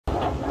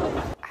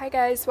Hi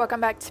guys,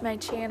 welcome back to my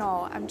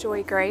channel. I'm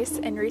Joy Grace,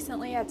 and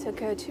recently I took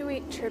a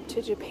 2-week trip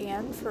to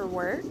Japan for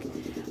work.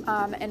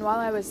 And while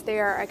I was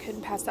there, I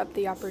couldn't pass up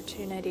the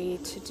opportunity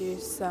to do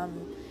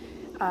some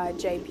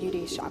J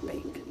beauty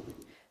shopping.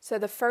 So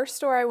the first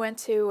store I went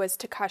to was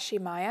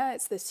Takashimaya.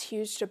 It's this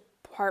huge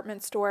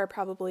department store,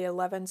 probably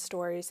 11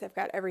 stories. They've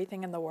got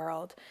everything in the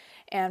world.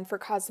 And for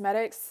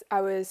cosmetics,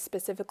 I was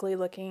specifically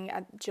looking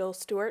at Jill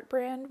Stewart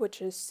brand,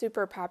 which is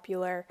super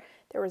popular.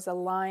 There was a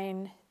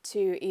line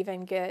to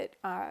even get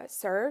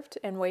served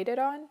and waited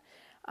on.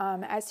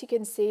 As you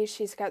can see,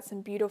 she's got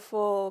some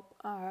beautiful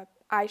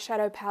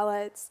eyeshadow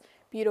palettes,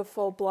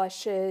 beautiful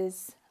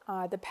blushes.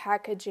 The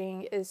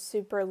packaging is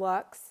super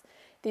luxe.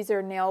 These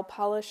are nail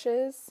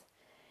polishes.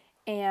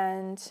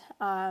 And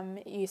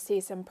you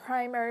see some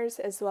primers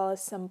as well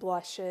as some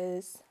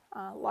blushes,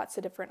 lots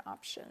of different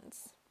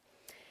options.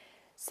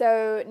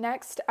 So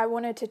next I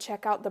wanted to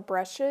check out the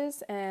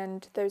brushes,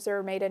 and those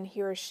are made in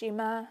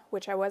Hiroshima,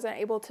 which I wasn't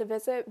able to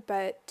visit,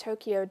 but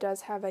Tokyo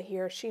does have a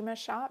Hiroshima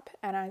shop,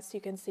 and as you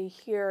can see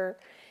here,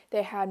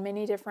 they had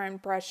many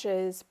different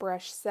brushes,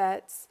 brush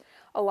sets.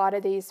 A lot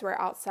of these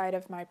were outside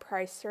of my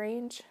price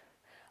range,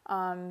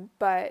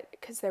 but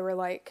because they were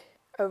like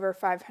over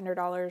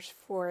 $500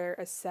 for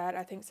a set.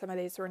 I think some of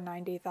these were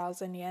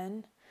 90,000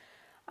 yen.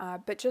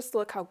 But just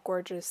look how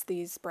gorgeous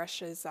these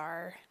brushes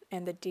are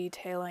and the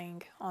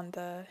detailing on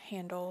the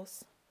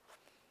handles.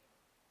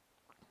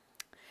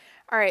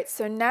 Alright,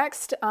 so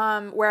next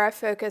where I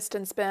focused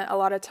and spent a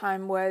lot of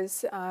time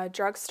was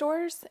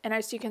drugstores. And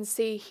as you can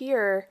see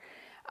here,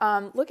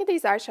 look at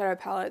these eyeshadow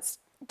palettes.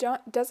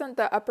 Doesn't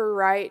the upper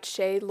right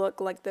shade look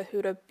like the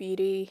Huda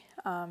Beauty,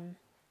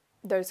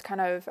 those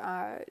kind of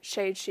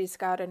shades she's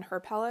got in her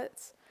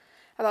palettes?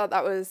 I thought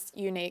that was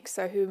unique.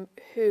 So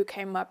who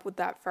came up with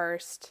that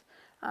first?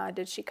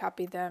 Did she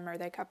copy them or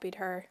they copied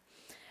her?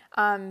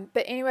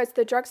 But anyways,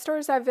 the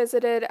drugstores I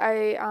visited,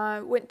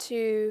 I went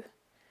to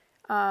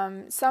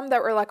some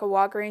that were like a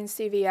Walgreens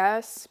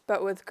CVS,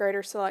 but with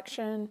greater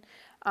selection.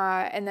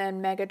 And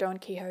then Mega Don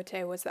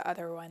Quijote was the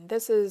other one.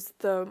 This is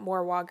the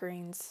more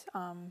Walgreens,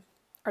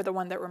 or the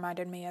one that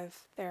reminded me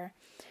of there.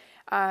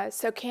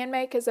 So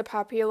CanMake is a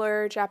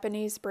popular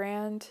Japanese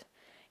brand,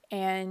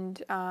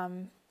 and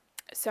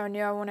so I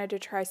knew I wanted to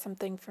try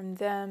something from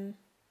them.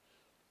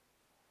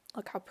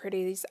 Look how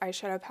pretty these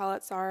eyeshadow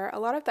palettes are. A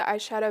lot of the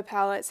eyeshadow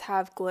palettes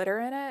have glitter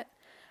in it,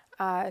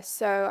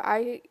 so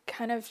I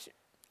kind of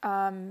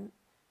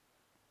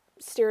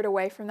steered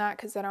away from that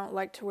because I don't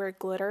like to wear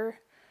glitter,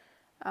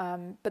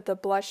 but the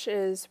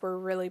blushes were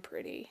really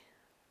pretty.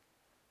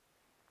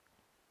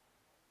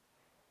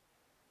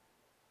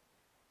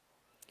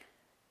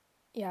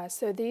 Yeah,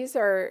 so these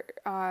are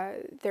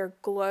their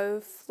Glow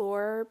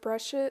Floor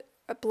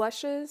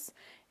blushes,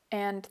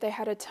 and they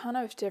had a ton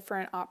of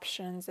different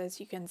options, as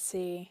you can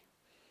see,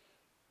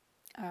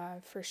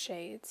 for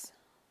shades.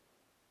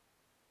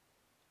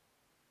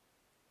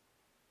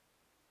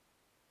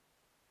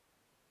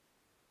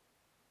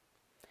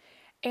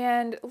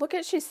 And look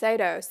at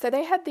Shiseido. So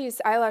they had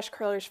these eyelash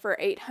curlers for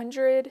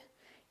 800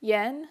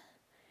 yen,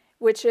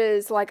 which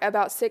is like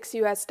about $6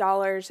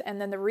 US,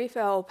 and then the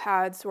refill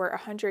pads were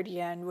 100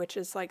 yen, which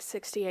is like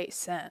 68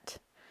 cents.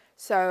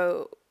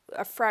 So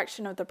a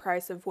fraction of the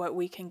price of what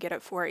we can get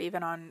it for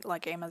even on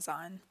like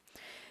Amazon.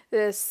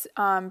 This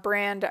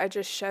brand I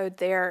just showed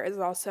there is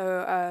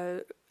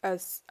also a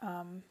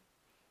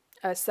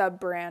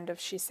sub-brand of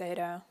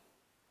Shiseido.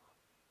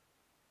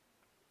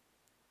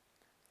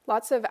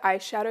 Lots of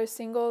eyeshadow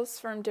singles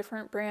from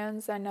different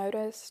brands I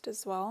noticed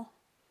as well.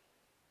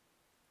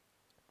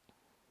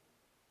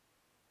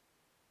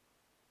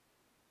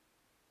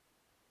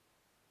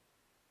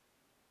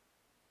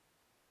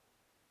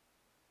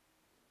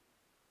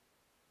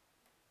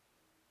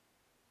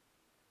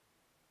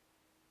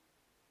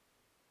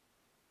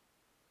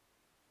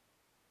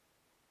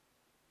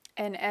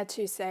 And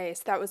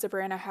Etusace, that was a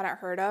brand I hadn't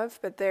heard of,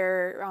 but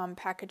their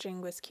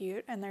packaging was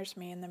cute, and there's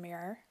me in the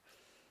mirror.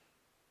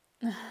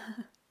 I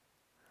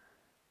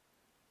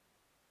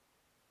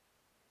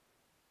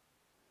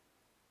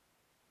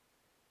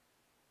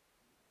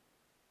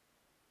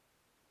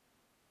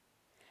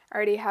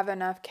already have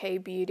enough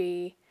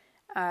K-Beauty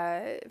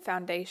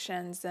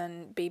foundations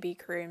and BB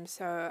creams,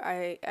 so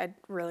I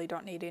really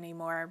don't need any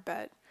more,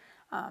 but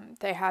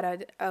they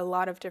had a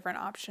lot of different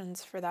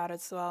options for that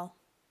as well.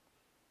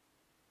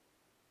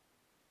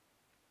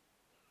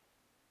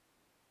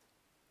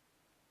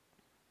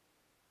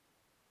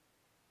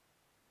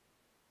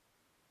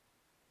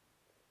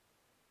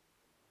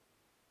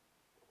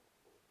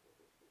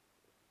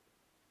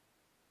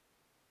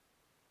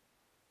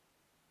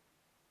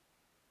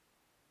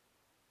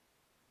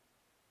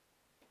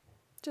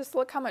 Just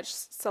look how much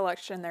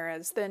selection there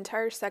is. The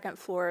entire second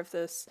floor of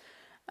this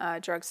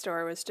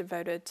drugstore was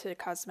devoted to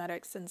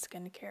cosmetics and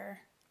skincare.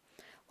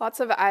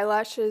 Lots of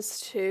eyelashes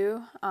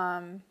too,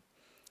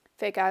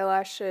 fake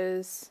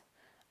eyelashes,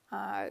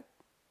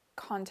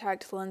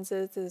 contact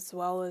lenses as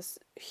well as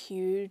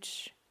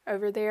huge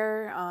over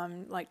there,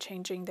 like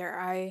changing their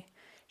eye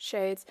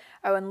shades.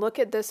 Oh, and look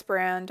at this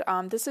brand.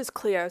 This is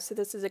Clio, so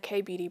this is a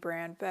K-Beauty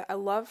brand, but I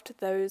loved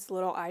those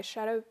little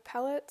eyeshadow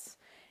palettes,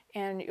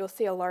 and you'll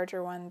see a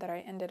larger one that I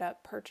ended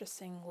up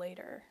purchasing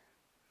later.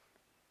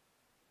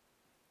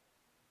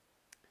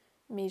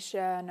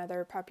 Misha,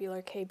 another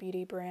popular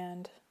K-Beauty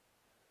brand.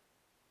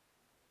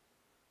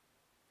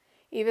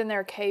 Even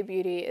their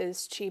K-Beauty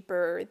is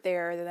cheaper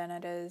there than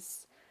it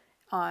is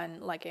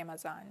on like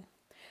Amazon.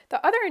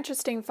 The other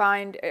interesting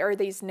find are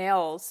these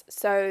nails.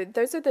 So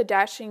those are the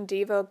Dashing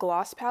Diva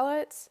gloss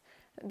palettes,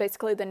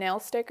 basically the nail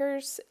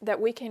stickers that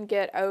we can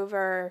get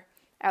over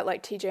at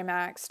like TJ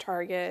Maxx,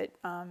 Target,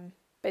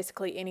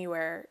 basically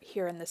anywhere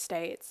here in the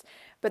States.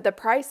 But the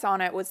price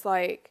on it was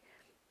like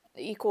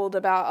equaled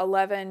about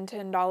 $11,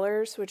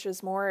 $10, which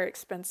is more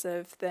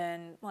expensive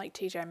than like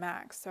TJ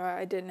Maxx. So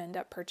I didn't end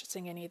up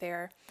purchasing any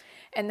there.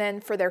 And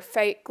then for their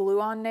fake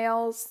glue-on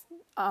nails,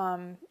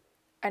 I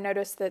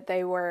noticed that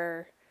they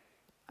were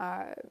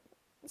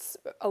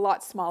a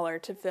lot smaller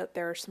to fit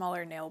their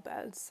smaller nail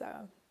beds.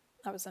 So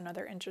that was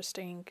another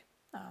interesting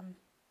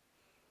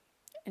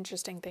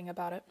thing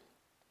about it.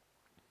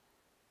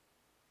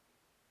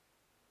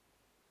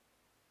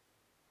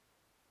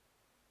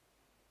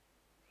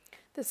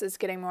 This is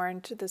getting more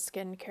into the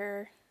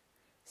skincare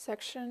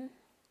section.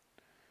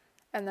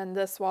 And then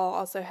this wall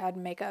also had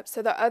makeup.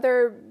 So the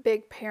other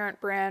big parent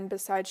brand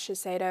besides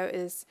Shiseido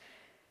is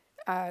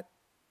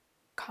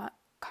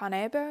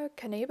Kaneba.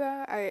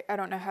 I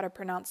don't know how to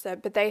pronounce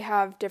it, but they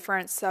have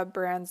different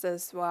sub-brands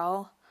as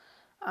well.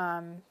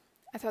 I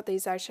thought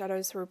these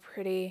eyeshadows were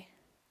pretty.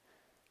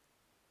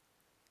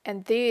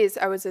 And these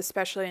I was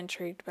especially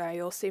intrigued by.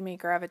 You'll see me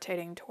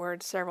gravitating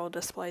towards several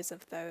displays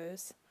of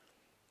those.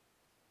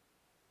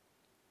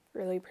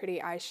 Really pretty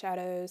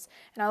eyeshadows.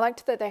 And I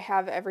liked that they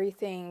have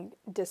everything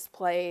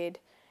displayed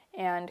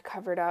and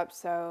covered up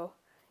so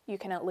you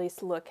can at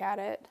least look at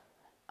it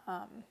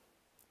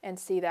and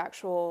see the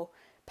actual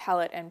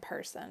palette in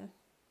person.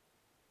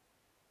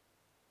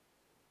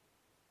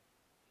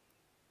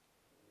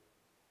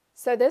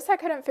 So this I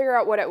couldn't figure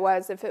out what it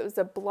was, if it was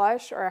a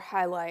blush or a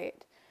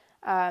highlight.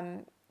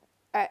 I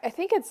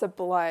think it's a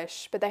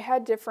blush, but they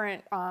had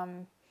different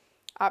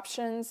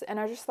options, and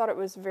I just thought it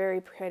was very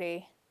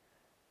pretty.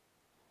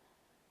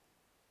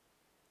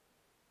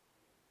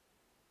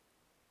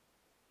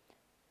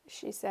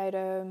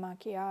 Shiseido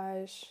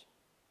maquillage.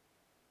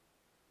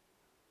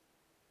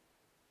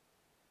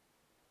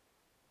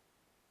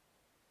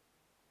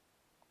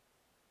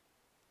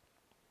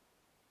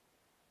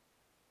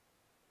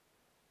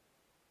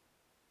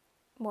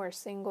 More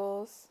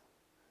singles.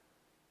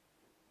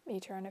 Me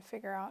trying to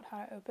figure out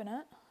how to open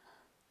it.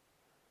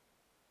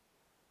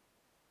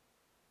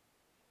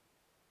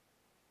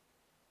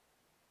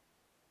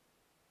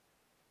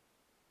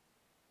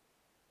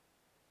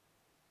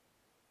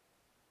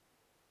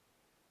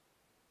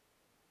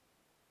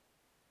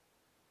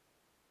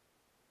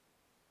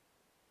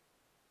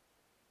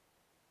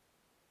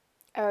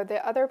 Oh,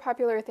 the other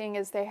popular thing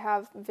is they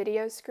have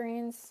video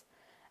screens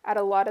at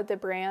a lot of the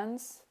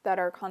brands that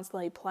are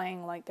constantly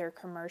playing like their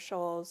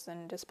commercials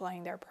and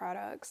displaying their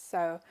products.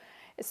 So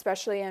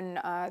especially in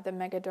the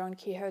Mega Don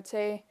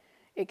Quijote,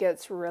 it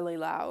gets really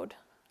loud.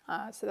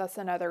 So that's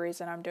another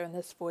reason I'm doing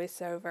this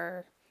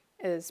voiceover,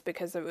 is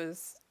because it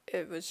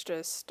was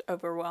just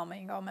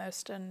overwhelming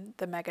almost in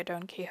the Mega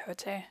Don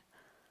Quijote.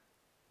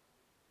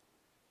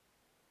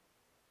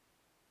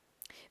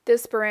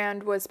 This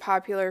brand was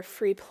popular,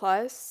 Free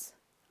Plus,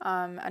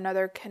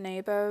 another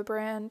Kanebo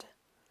brand.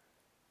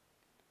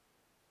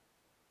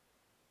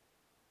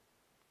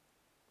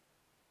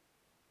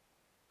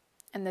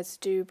 And this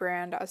Dew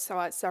brand I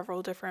saw at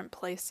several different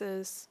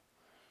places.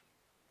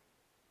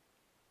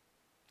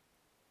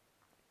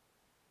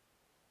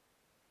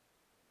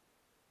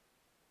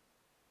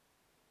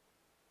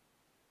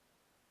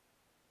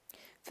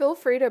 Feel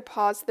free to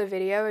pause the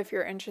video if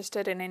you're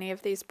interested in any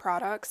of these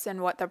products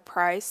and what the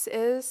price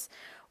is.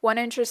 One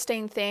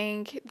interesting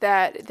thing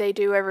that they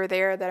do over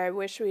there that I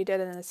wish we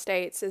did in the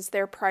States is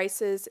their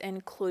prices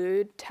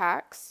include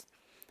tax.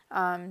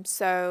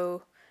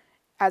 So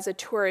as a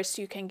tourist,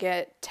 you can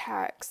get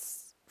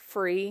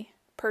tax-free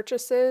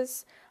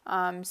purchases.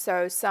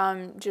 So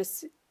some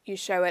just you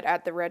show it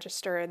at the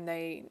register and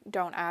they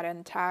don't add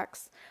in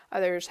tax.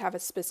 Others have a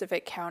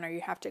specific counter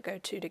you have to go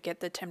to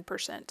get the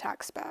 10%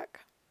 tax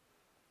back.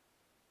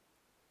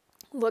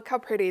 Look how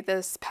pretty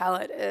this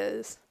palette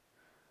is.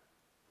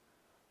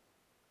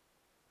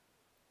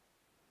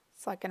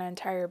 It's like an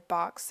entire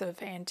box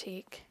of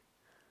antique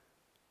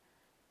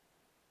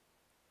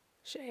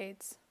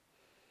shades.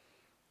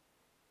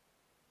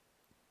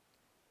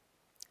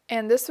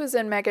 And this was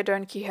in Mega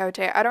Don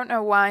Quijote. I don't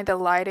know why the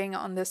lighting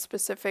on this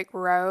specific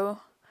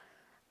row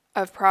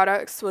of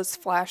products was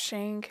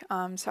flashing,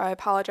 so I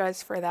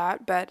apologize for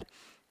that, but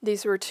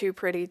these were too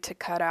pretty to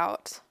cut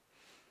out.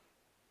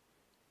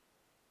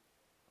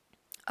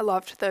 I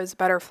loved those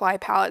butterfly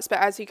palettes, but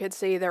as you could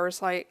see, there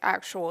was like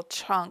actual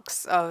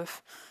chunks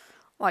of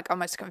like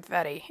almost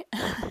confetti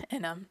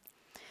in them.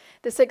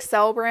 This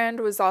Excel brand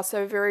was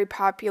also very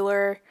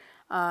popular.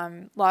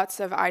 lots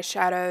of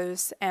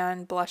eyeshadows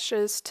and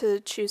blushes to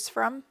choose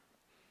from,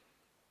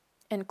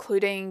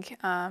 including,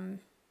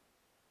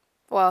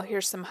 well,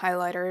 here's some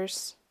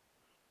highlighters.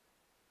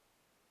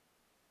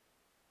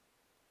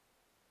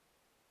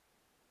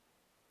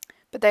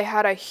 But they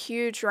had a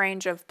huge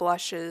range of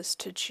blushes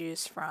to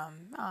choose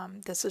from.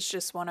 This is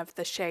just one of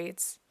the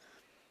shades.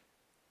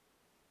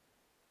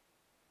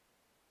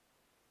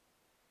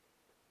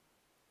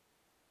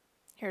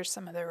 Here's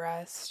some of the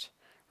rest.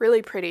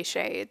 Really pretty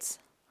shades.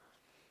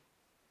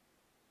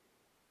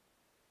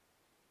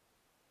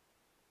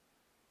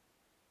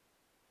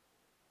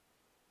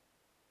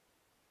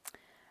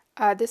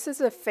 This is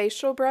a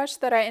facial brush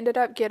that I ended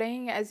up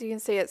getting. As you can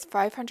see, it's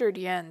 500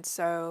 yen,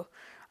 so,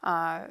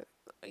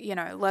 you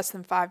know, less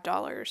than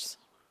 $5.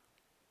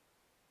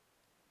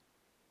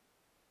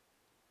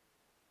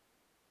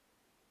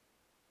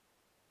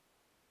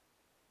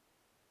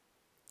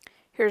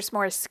 Here's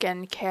more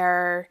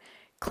skincare,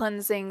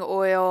 cleansing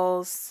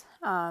oils,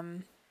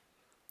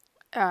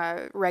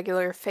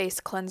 regular face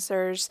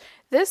cleansers.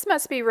 This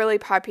must be really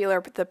popular,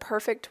 but the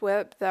Perfect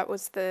Whip, that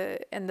was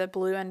in the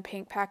blue and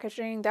pink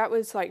packaging, that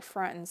was like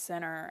front and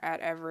center at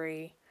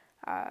every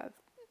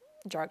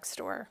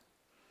drugstore.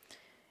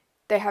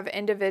 They have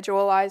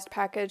individualized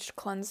packaged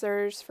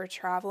cleansers for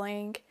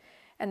traveling.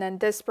 And then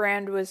this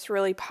brand was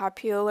really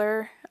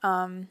popular,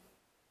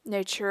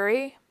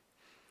 Naturi.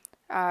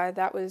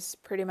 That was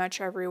pretty much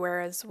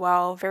everywhere as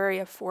well. Very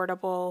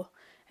affordable.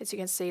 As you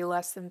can see,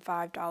 less than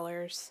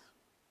 $5.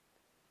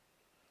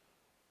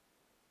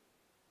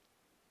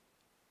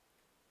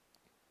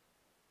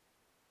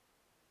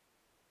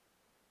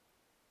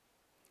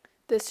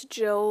 This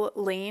Jill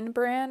Lean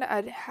brand,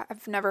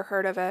 I've never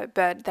heard of it,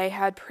 but they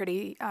had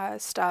pretty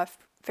stuff,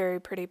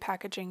 very pretty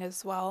packaging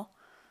as well.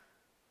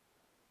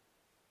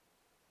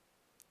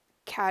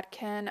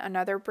 Catkin,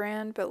 another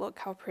brand, but look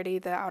how pretty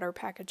the outer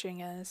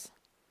packaging is.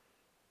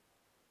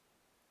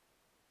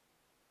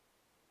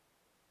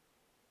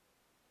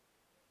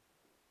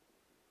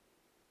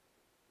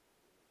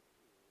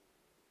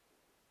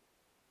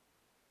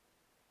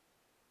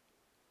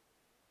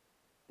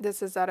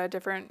 This is at a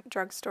different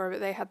drugstore, but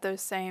they had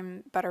those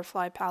same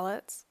butterfly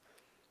palettes.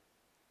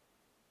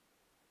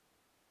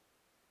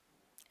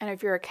 And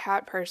if you're a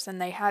cat person,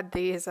 they had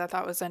these I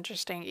thought was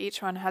interesting.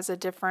 Each one has a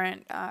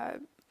different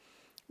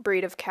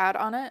breed of cat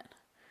on it.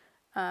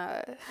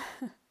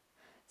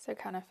 So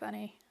kind of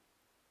funny.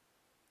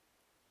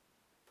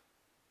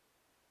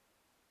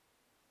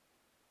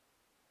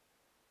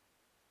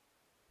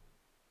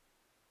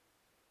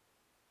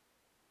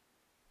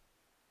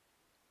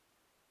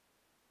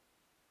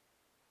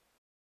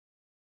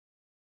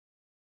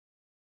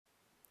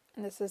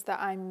 And this is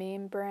the I'm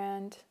Meme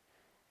brand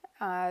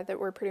that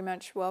we're pretty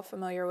much well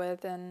familiar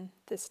with in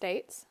the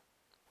States.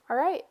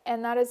 Alright,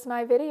 and that is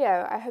my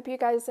video. I hope you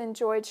guys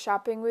enjoyed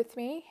shopping with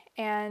me,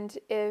 and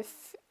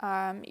if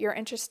you're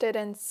interested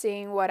in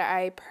seeing what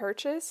I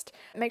purchased,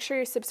 make sure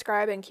you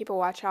subscribe and keep a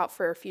watch out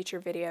for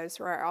future videos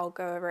where I'll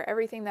go over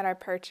everything that I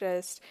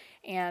purchased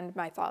and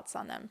my thoughts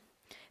on them.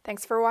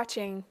 Thanks for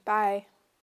watching. Bye!